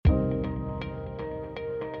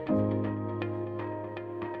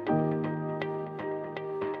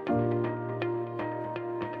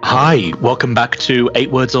Hi, welcome back to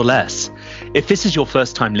 8 Words or Less. If this is your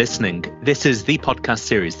first time listening, this is the podcast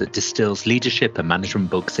series that distills leadership and management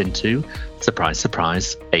books into, surprise,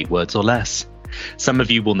 surprise, 8 words or less. Some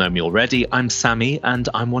of you will know me already. I'm Samie and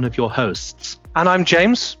I'm one of your hosts. And I'm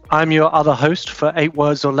James. I'm your other host for 8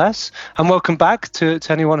 Words or Less. And welcome back to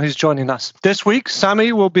anyone who's joining us. This week,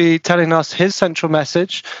 Samie will be telling us his central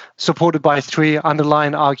message, supported by 3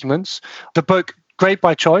 underlying arguments. The book Great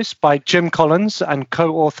by Choice by Jim Collins and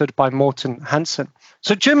co-authored by Morten, Hansen.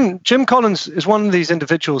 So Jim Collins is one of these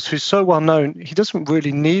individuals who's so well known, he doesn't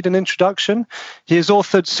really need an introduction. He has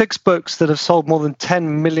authored 6 books that have sold more than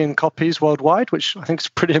 10 million copies worldwide, which I think is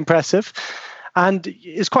pretty impressive. And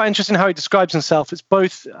it's quite interesting how he describes himself. It's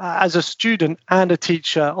both as a student and a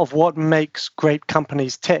teacher of what makes great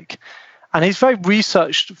companies tick. And he's very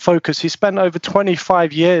research focused. He spent over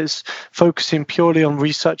 25 years focusing purely on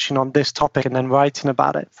researching on this topic and then writing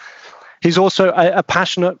about it. He's also a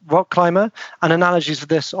passionate rock climber, and analogies of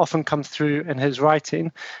this often come through in his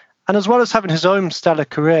writing. And as well as having his own stellar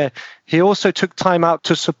career, he also took time out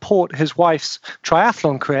to support his wife's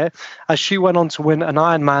triathlon career as she went on to win an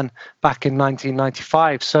Ironman back in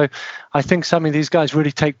 1995. So I think some of these guys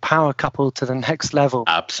really take Power Couple to the next level.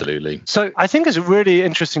 Absolutely. So I think it's a really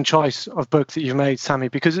interesting choice of book that you've made,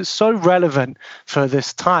 Samie, because it's so relevant for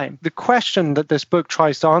this time. The question that this book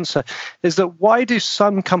tries to answer is that why do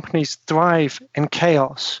some companies thrive in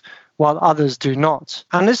chaos while others do not?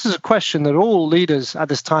 And this is a question that all leaders at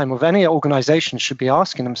this time of any organization should be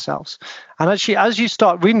asking themselves. And actually, as you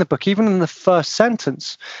start reading the book, even in the first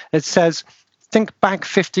sentence, it says, think back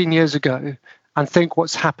 15 years ago and think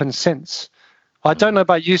what's happened since. Well, I don't know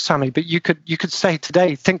about you, Samie, but you could say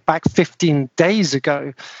today, think back 15 days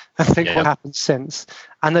ago and think what happened since.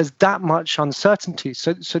 And there's that much uncertainty.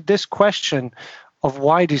 So this question of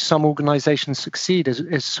why do some organizations succeed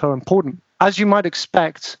is so important. As you might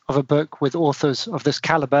expect of a book with authors of this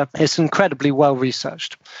caliber, it's incredibly well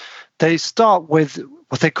researched. They start with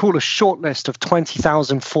what they call a short list of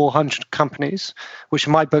 20,400 companies, which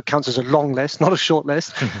in my book counts as a long list, not a short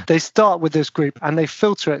list. They start with this group and they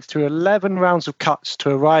filter it through 11 rounds of cuts to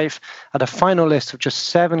arrive at a final list of just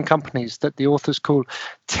 7 companies that the authors call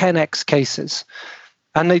 10x cases.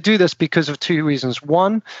 And they do this because of 2 reasons.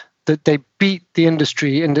 One, that they beat the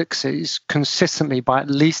industry indexes consistently by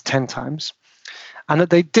at least 10 times, and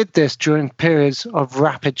that they did this during periods of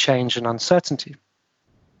rapid change and uncertainty.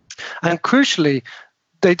 And crucially,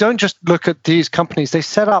 they don't just look at these companies, they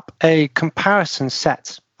set up a comparison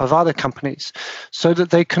set of other companies so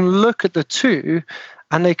that they can look at the 2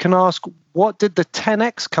 and they can ask, what did the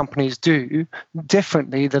 10x companies do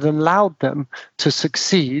differently that allowed them to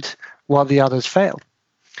succeed while the others failed?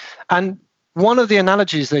 And one of the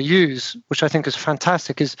analogies they use, which I think is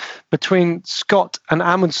fantastic, is between Scott and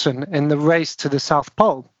Amundsen in the race to the South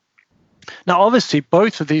Pole. Now, obviously,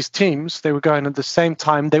 both of these teams, they were going at the same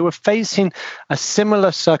time. They were facing a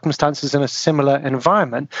similar circumstances in a similar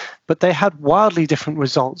environment, but they had wildly different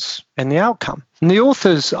results in the outcome. And the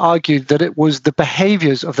authors argued that it was the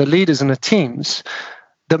behaviors of the leaders and the teams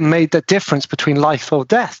that made the difference between life or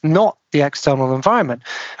death, not the external environment.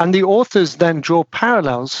 And the authors then draw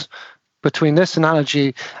parallels between this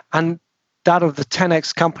analogy and that of the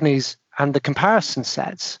 10x companies and the comparison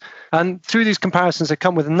sets. And through these comparisons, they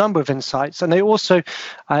come with a number of insights. And they also,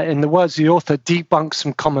 in the words of the author, debunk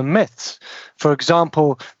some common myths. For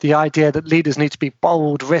example, the idea that leaders need to be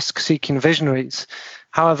bold, risk-seeking visionaries.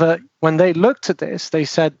 However, when they looked at this, they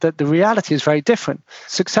said that the reality is very different.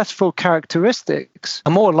 Successful characteristics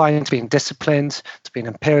are more aligned to being disciplined, to being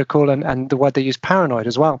empirical, and the word they use, paranoid,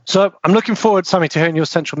 as well. So I'm looking forward, Samie, to hearing your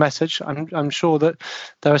central message. I'm sure that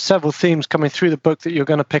there are several themes coming through the book that you're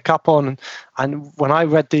going to pick up on. And when I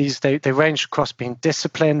read these, they range across being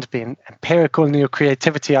disciplined, being empirical in your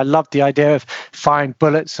creativity. I love the idea of firing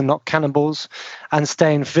bullets and not cannonballs, and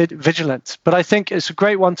staying vigilant. But I think it's a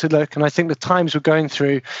great one to look, and I think the times we're going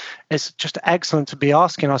through, it's just excellent to be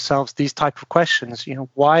asking ourselves these type of questions. You know,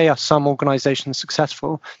 why are some organizations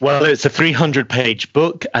successful? Well, it's a 300-page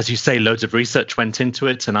book. As you say, loads of research went into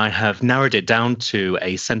it, and I have narrowed it down to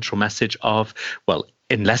a central message of, well,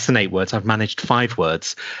 in less than 8 words, I've managed 5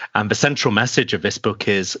 words. And the central message of this book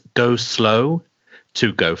is go slow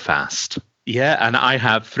to go fast. Yeah, and I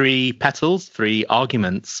have 3 petals, 3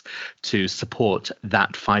 arguments to support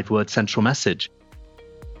that 5-word central message.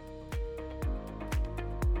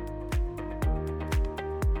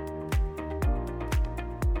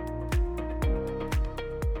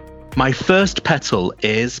 My first petal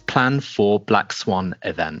is plan for Black Swan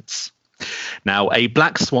events. Now, a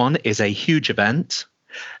Black Swan is a huge event.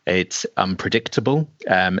 It's unpredictable.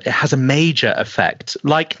 It has a major effect,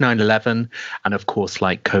 like 9/11, and of course,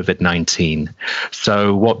 like COVID-19.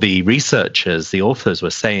 So what the researchers, the authors, were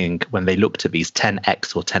saying when they looked at these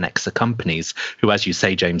 10x or 10xer companies, who, as you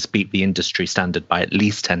say, James, beat the industry standard by at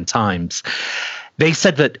least 10 times, they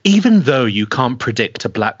said that even though you can't predict a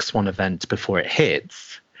black swan event before it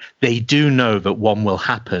hits, they do know that one will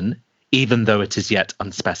happen, even though it is yet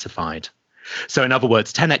unspecified. So in other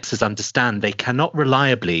words, 10xers understand they cannot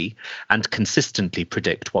reliably and consistently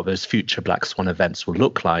predict what those future black swan events will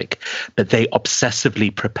look like, but they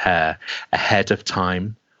obsessively prepare ahead of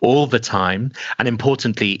time, all the time, and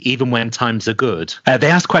importantly, even when times are good.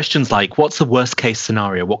 They ask questions like, what's the worst case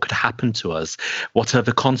scenario? What could happen to us? What are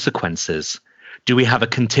the consequences? Do we have a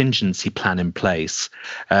contingency plan in place?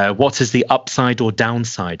 What is the upside or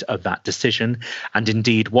downside of that decision? And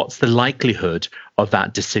indeed, what's the likelihood of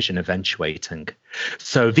that decision eventuating?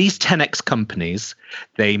 So these 10x companies,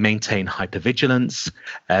 they maintain hypervigilance.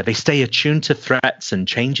 They stay attuned to threats and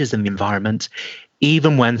changes in the environment,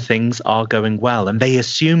 even when things are going well. And they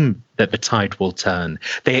assume that the tide will turn.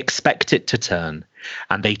 They expect it to turn.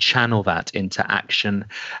 And they channel that into action.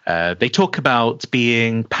 They talk about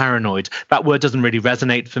being paranoid. That word doesn't really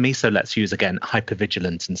resonate for me, so let's use, again,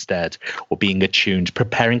 hypervigilant instead, or being attuned,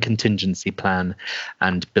 preparing contingency plan,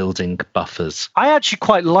 and building buffers. I actually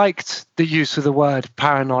quite liked the use of the word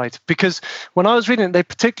paranoid, because when I was reading it, they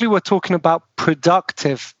particularly were talking about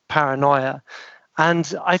productive paranoia.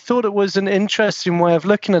 And I thought it was an interesting way of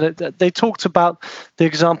looking at it. They talked about the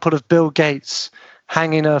example of Bill Gates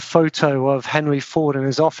hanging a photo of Henry Ford in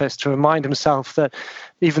his office to remind himself that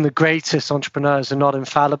even the greatest entrepreneurs are not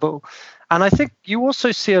infallible. And I think you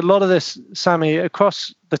also see a lot of this, Samie,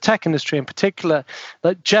 across the tech industry in particular,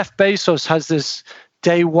 that Jeff Bezos has this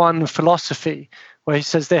day one philosophy where he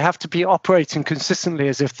says they have to be operating consistently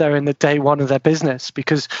as if they're in the day one of their business,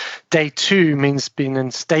 because day two means being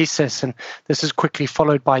in stasis, and this is quickly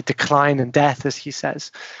followed by decline and death, as he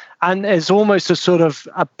says. And there's almost a sort of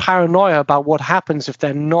a paranoia about what happens if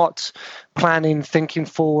they're not planning, thinking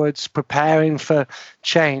forwards, preparing for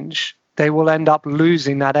change. They will end up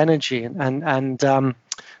losing that energy and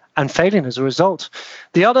failing as a result.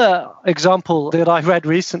 The other example that I read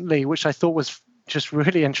recently, which I thought was just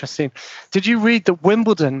really interesting, did you read that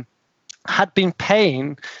Wimbledon had been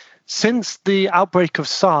paying, since the outbreak of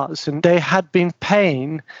SARS, and they had been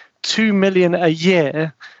paying $2 million a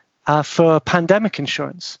year for pandemic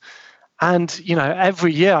insurance? And, you know,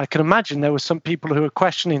 every year I can imagine there were some people who were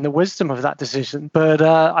questioning the wisdom of that decision. But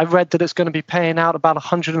I read that it's going to be paying out about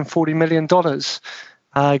 $140 million,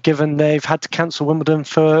 given they've had to cancel Wimbledon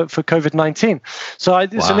for COVID-19. So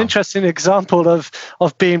it's an interesting example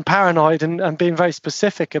of being paranoid and being very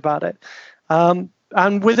specific about it.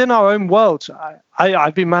 And within our own world,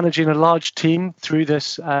 I've been managing a large team through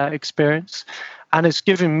this experience. And it's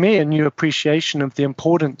given me a new appreciation of the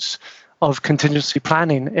importance of contingency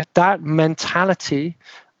planning. If that mentality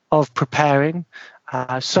of preparing,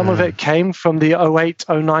 some of it came from the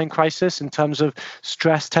 08-09 crisis in terms of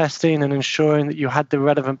stress testing and ensuring that you had the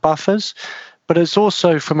relevant buffers. But it's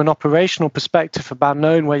also from an operational perspective about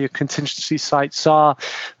knowing where your contingency sites are,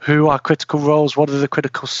 who are critical roles, what are the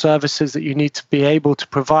critical services that you need to be able to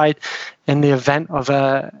provide in the event of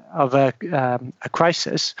a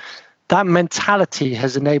crisis. That mentality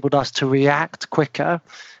has enabled us to react quicker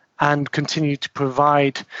and continue to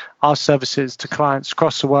provide our services to clients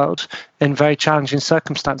across the world in very challenging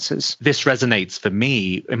circumstances. This resonates for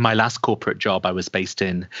me. In my last corporate job, I was based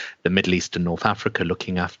in the Middle East and North Africa,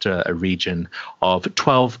 looking after a region of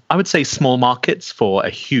 12, I would say, small markets for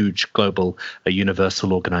a huge global, a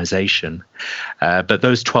universal organization. But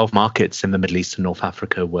those 12 markets in the Middle East and North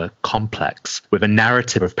Africa were complex, with a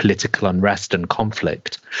narrative of political unrest and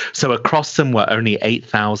conflict. So across them were only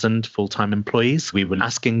 8,000 full-time employees. We were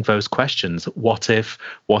asking those questions, what if,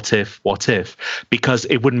 because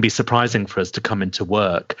it wouldn't be surprising for us to come into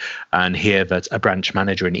work and hear that a branch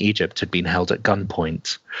manager in Egypt had been held at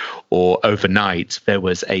gunpoint, or overnight there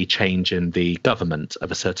was a change in the government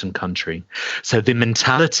of a certain country. So the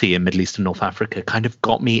mentality in Middle East and North Africa kind of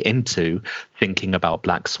got me into thinking about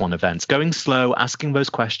black swan events, going slow, asking those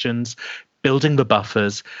questions, building the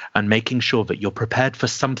buffers, and making sure that you're prepared for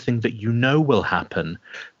something that you know will happen,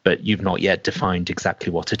 but you've not yet defined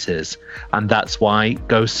exactly what it is. And that's why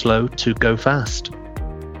go slow to go fast.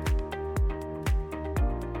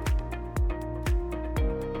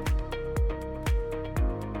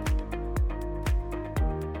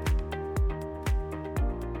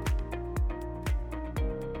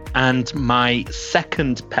 And my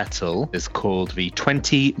second petal is called the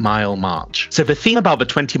 20-mile march. So the theme about the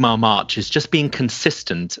 20-mile march is just being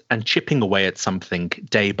consistent and chipping away at something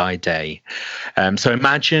day by day. So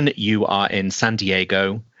imagine you are in San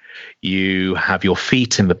Diego. You have your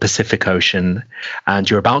feet in the Pacific Ocean, and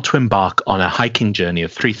you're about to embark on a hiking journey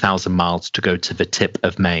of 3,000 miles to go to the tip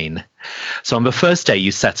of Maine. So on the first day,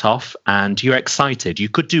 you set off and you're excited. You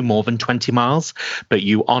could do more than 20 miles, but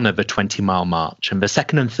you honor the 20-mile march. And the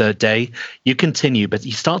second and third day, you continue, but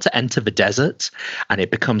you start to enter the desert and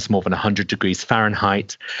it becomes more than 100 degrees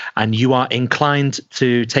Fahrenheit, and you are inclined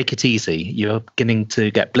to take it easy. You're beginning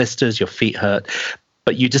to get blisters, your feet hurt.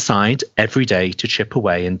 But you decide every day to chip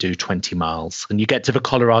away and do 20 miles. And you get to the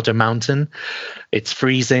Colorado mountain. It's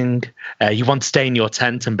freezing. You want to stay in your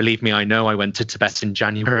tent. And believe me, I know I went to Tibet in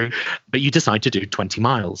January. But you decide to do 20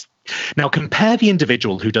 miles. Now, compare the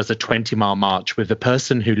individual who does a 20-mile march with the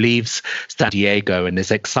person who leaves San Diego and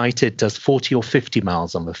is excited, does 40 or 50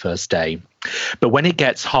 miles on the first day. But when it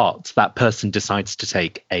gets hot, that person decides to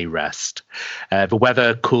take a rest. The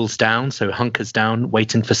weather cools down, so hunkers down,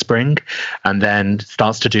 waiting for spring, and then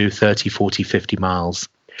starts to do 30, 40, 50 miles.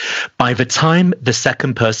 By the time the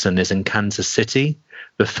second person is in Kansas City,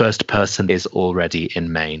 the first person is already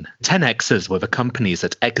in Maine. 10Xers were the companies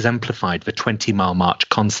that exemplified the 20-mile march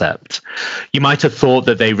concept. You might have thought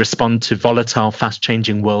that they respond to volatile,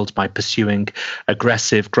 fast-changing world by pursuing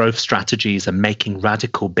aggressive growth strategies and making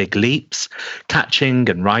radical big leaps, catching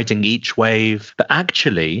and riding each wave. But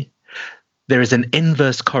actually, there is an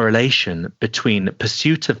inverse correlation between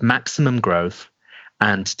pursuit of maximum growth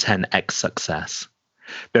and 10X success.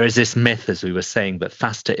 There is this myth, as we were saying, that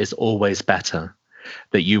faster is always better,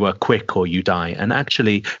 that you are quick or you die. And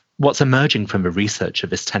actually, what's emerging from the research of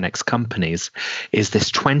this 10X companies is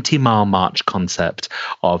this 20-mile march concept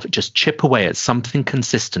of just chip away at something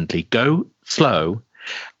consistently, go slow,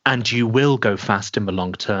 and you will go fast in the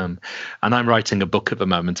long term. And I'm writing a book at the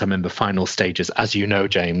moment. I'm in the final stages. As you know,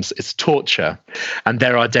 James, it's torture. And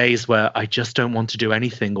there are days where I just don't want to do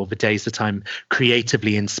anything, or the days that I'm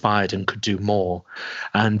creatively inspired and could do more.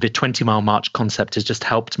 And the 20-mile march concept has just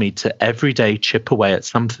helped me to every day chip away at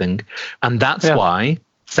something. And that's why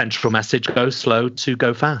central message, go slow to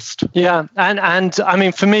go fast. Yeah. And I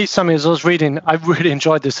mean, for me, Samie, as I was reading, I really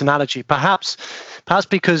enjoyed this analogy. Perhaps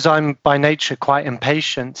because I'm by nature quite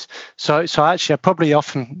impatient. So actually, I probably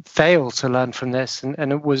often fail to learn from this.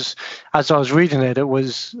 And it was, as I was reading it, it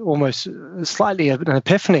was almost slightly an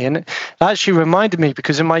epiphany. And it actually reminded me,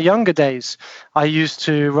 because in my younger days, I used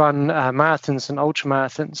to run marathons and ultra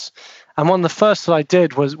marathons. And one of the first that I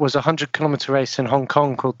did was a 100-kilometer race in Hong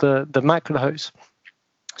Kong called the Maclehose.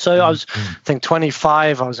 So I was, I think,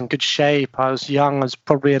 25. I was in good shape. I was young. I was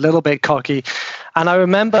probably a little bit cocky. And I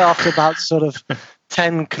remember after about sort of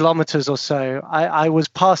 10 kilometers or so, I was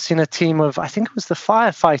passing a team of, I think it was the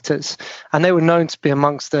firefighters, and they were known to be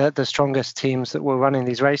amongst the strongest teams that were running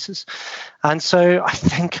these races. And so I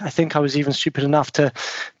think I was even stupid enough to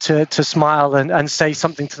smile and say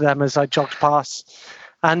something to them as I jogged past.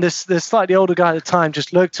 And this slightly older guy at the time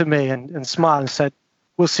just looked at me and smiled and said,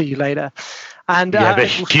 "We'll see you later." And the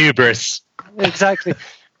hubris. Exactly.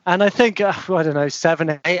 And I think, I don't know,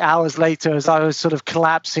 7, 8 hours later, as I was sort of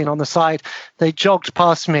collapsing on the side, they jogged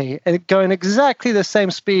past me, going exactly the same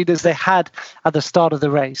speed as they had at the start of the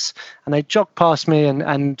race. And they jogged past me,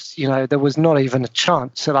 and you know, there was not even a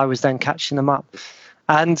chance that I was then catching them up.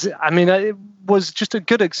 And I mean, it was just a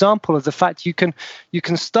good example of the fact you can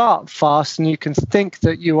start fast and you can think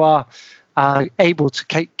that you are able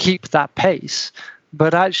to keep that pace,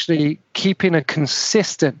 but actually keeping a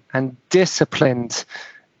consistent and disciplined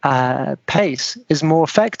pace is more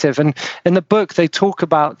effective. And in the book, they talk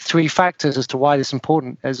about 3 factors as to why this is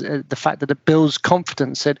important: as the fact that it builds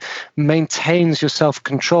confidence, it maintains your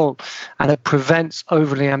self-control, and it prevents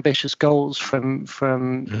overly ambitious goals from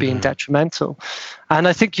being detrimental. And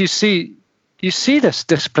I think you see this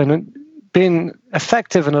discipline being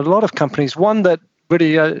effective in a lot of companies. One that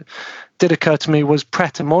really did occur to me was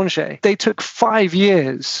Pret a Manger. They took 5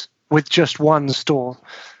 years with just one store,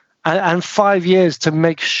 and 5 years to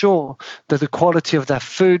make sure that the quality of their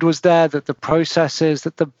food was there, that the processes,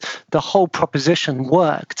 that the whole proposition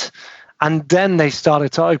worked. And then they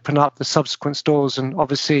started to open up the subsequent stores and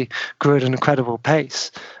obviously grew at an incredible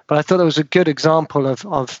pace. But I thought that was a good example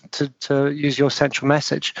of to use your central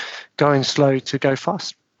message, going slow to go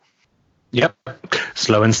fast. Yep.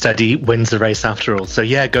 Slow and steady wins the race after all. So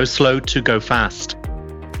yeah, go slow to go fast.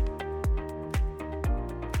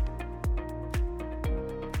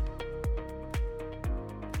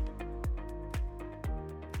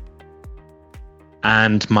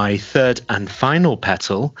 And my third and final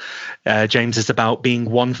petal, James, is about being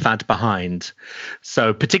one fad behind.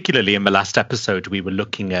 So particularly in the last episode, we were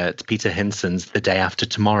looking at Peter Hansen's The Day After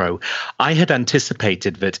Tomorrow. I had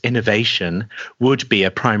anticipated that innovation would be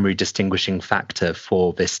a primary distinguishing factor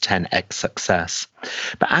for this 10x success.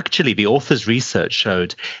 But actually, the author's research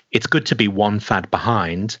showed it's good to be one fad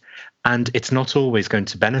behind, and it's not always going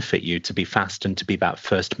to benefit you to be fast and to be that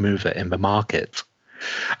first mover in the market.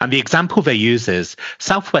 And the example they use is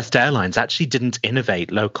Southwest Airlines actually didn't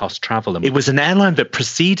innovate low-cost travel. It was an airline that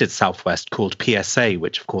preceded Southwest called PSA,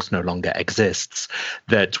 which of course no longer exists,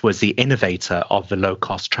 that was the innovator of the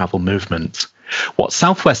low-cost travel movement. What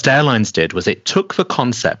Southwest Airlines did was it took the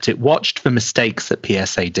concept, it watched the mistakes that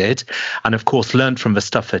PSA did, and of course learned from the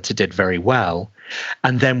stuff that it did very well,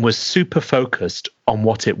 and then was super focused on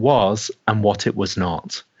what it was and what it was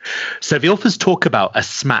not. So the authors talk about a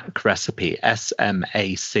SMAC recipe,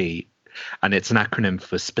 SMAC, and it's an acronym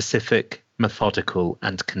for specific, methodical,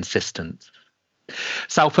 and consistent.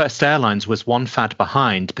 Southwest Airlines was one fad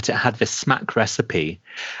behind, but it had this SMAC recipe,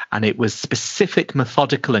 and it was specific,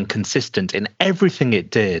 methodical, and consistent in everything it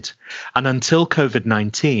did. And until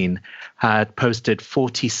COVID-19, had posted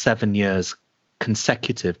 47 years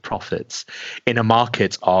consecutive profits in a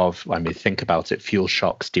market of, I mean, think about it, fuel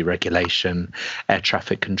shocks, deregulation, air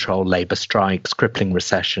traffic control, labor strikes, crippling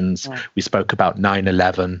recessions. Yeah. We spoke about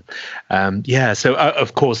 9/11. So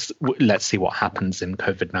of course, let's see what happens in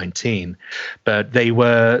COVID-19. But they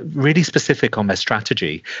were really specific on their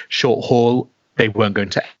strategy. Short haul, they weren't going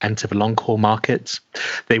to enter the long haul market.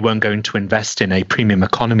 They weren't going to invest in a premium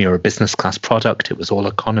economy or a business class product. It was all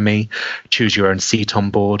economy, choose your own seat on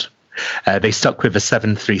board. They stuck with a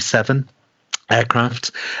 737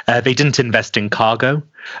 aircraft. They didn't invest in cargo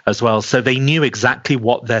as well. So they knew exactly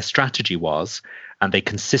what their strategy was, and they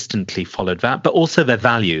consistently followed that, but also their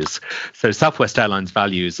values. So Southwest Airlines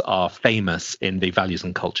values are famous in the values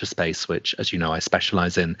and culture space, which, as you know, I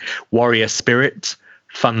specialize in: warrior spirit,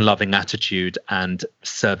 fun-loving attitude, and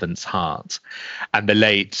servant's heart. And the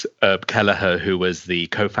late Herb Kelleher, who was the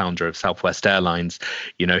co-founder of Southwest Airlines,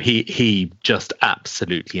 you know, he just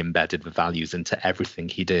absolutely embedded the values into everything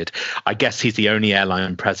he did. I guess he's the only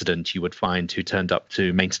airline president you would find who turned up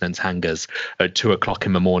to maintenance hangars at 2:00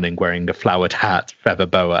 in the morning wearing a flowered hat, feather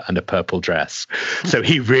boa, and a purple dress. So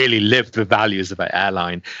he really lived the values of the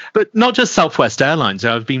airline. But not just Southwest Airlines.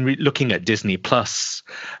 I've been looking at Disney Plus,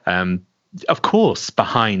 of course,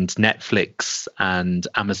 behind Netflix and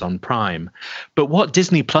Amazon Prime. But what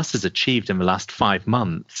Disney Plus has achieved in the last 5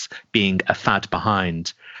 months, being a fad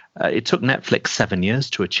behind, it took Netflix 7 years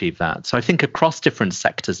to achieve that. So I think across different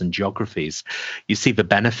sectors and geographies, you see the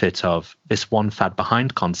benefit of this one fad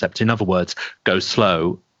behind concept. In other words, go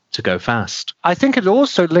slow to go fast. I think it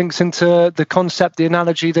also links into the concept, the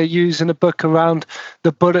analogy they use in the book around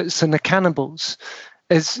the bullets and the cannibals,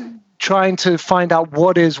 is trying to find out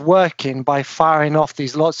what is working by firing off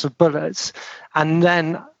these lots of bullets, and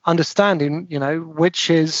then understanding, you know, which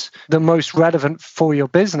is the most relevant for your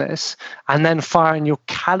business, and then firing your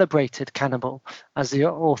calibrated cannibal, as the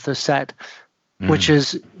author said, which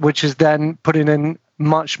is then putting in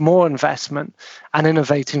much more investment and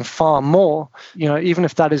innovating far more, you know, even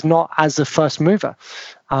if that is not as the first mover.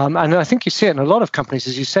 And I think you see it in a lot of companies.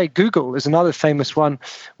 As you say, Google is another famous one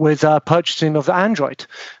with purchasing of Android.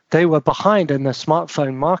 They were behind in the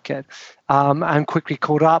smartphone market and quickly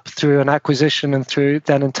caught up through an acquisition and through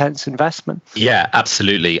then intense investment. Yeah,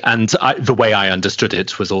 absolutely. And the way I understood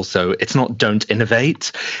it was also, it's not don't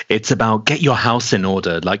innovate. It's about get your house in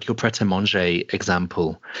order, like your Pret-a-Manger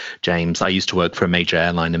example, James. I used to work for a major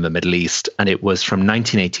airline in the Middle East, and it was from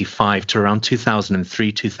 1985 to around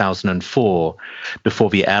 2003, 2004, before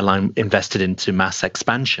the airline invested into mass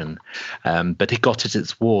expansion. But it got at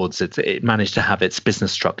its wards. It managed to have its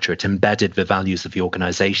business structure. It embedded the values of the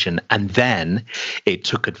organization, and then it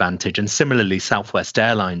took advantage. And similarly, Southwest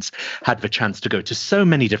Airlines had the chance to go to so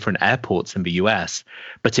many different airports in the US,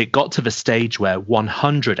 but it got to the stage where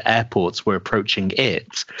 100 airports were approaching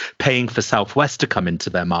it, paying for Southwest to come into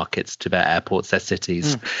their markets, to their airports, their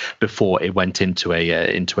cities, before it went into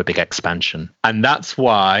a big expansion. And that's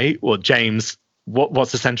why, well, James,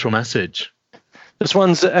 what's the central message? This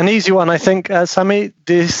one's an easy one, I think, Samie.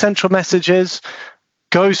 The central message is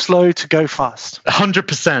go slow to go fast.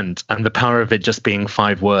 100%. And the power of it just being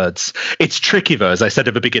 5 words. It's tricky, though, as I said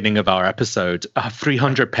at the beginning of our episode,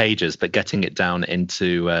 300 pages, but getting it down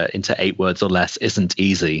into 8 words or less isn't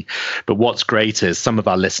easy. But what's great is some of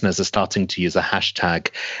our listeners are starting to use a hashtag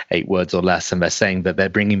 8 words or less, and they're saying that they're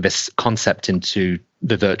bringing this concept into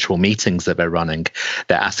the virtual meetings that they're running.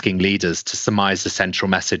 They're asking leaders to surmise the central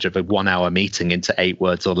message of a 1-hour meeting into 8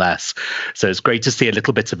 words or less. So it's great to see a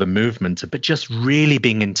little bit of a movement, but just really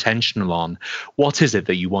being intentional on what is it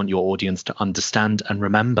that you want your audience to understand and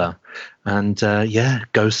remember. And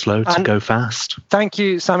go slow to go fast. Thank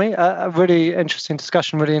you, Samie. A really interesting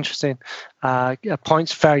discussion, really interesting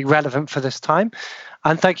points, very relevant for this time.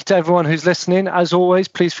 And thank you to everyone who's listening. As always,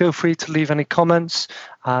 please feel free to leave any comments,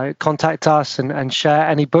 contact us and share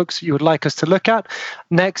any books that you would like us to look at.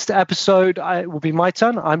 Next episode will be my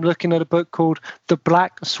turn. I'm looking at a book called The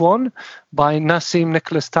Black Swan by Nassim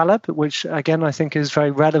Nicholas Taleb, which again, I think is very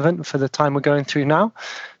relevant for the time we're going through now.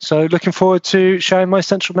 So looking forward to sharing my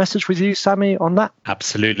central message with you, Samie, on that.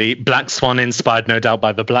 Absolutely. Black Swan inspired, no doubt,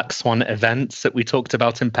 by the Black Swan events that we talked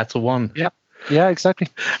about in Petal One. Yep. Yeah, exactly.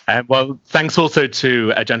 Well, thanks also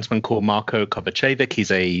to a gentleman called Marko Kovacevic.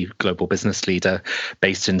 He's a global business leader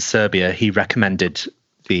based in Serbia. He recommended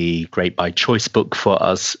the Great by Choice book for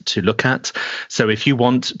us to look at. So if you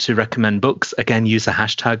want to recommend books, again, use the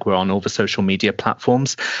hashtag. We're on all the social media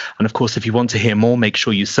platforms. And of course, if you want to hear more, make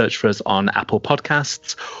sure you search for us on Apple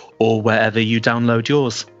Podcasts or wherever you download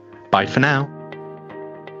yours. Bye for now.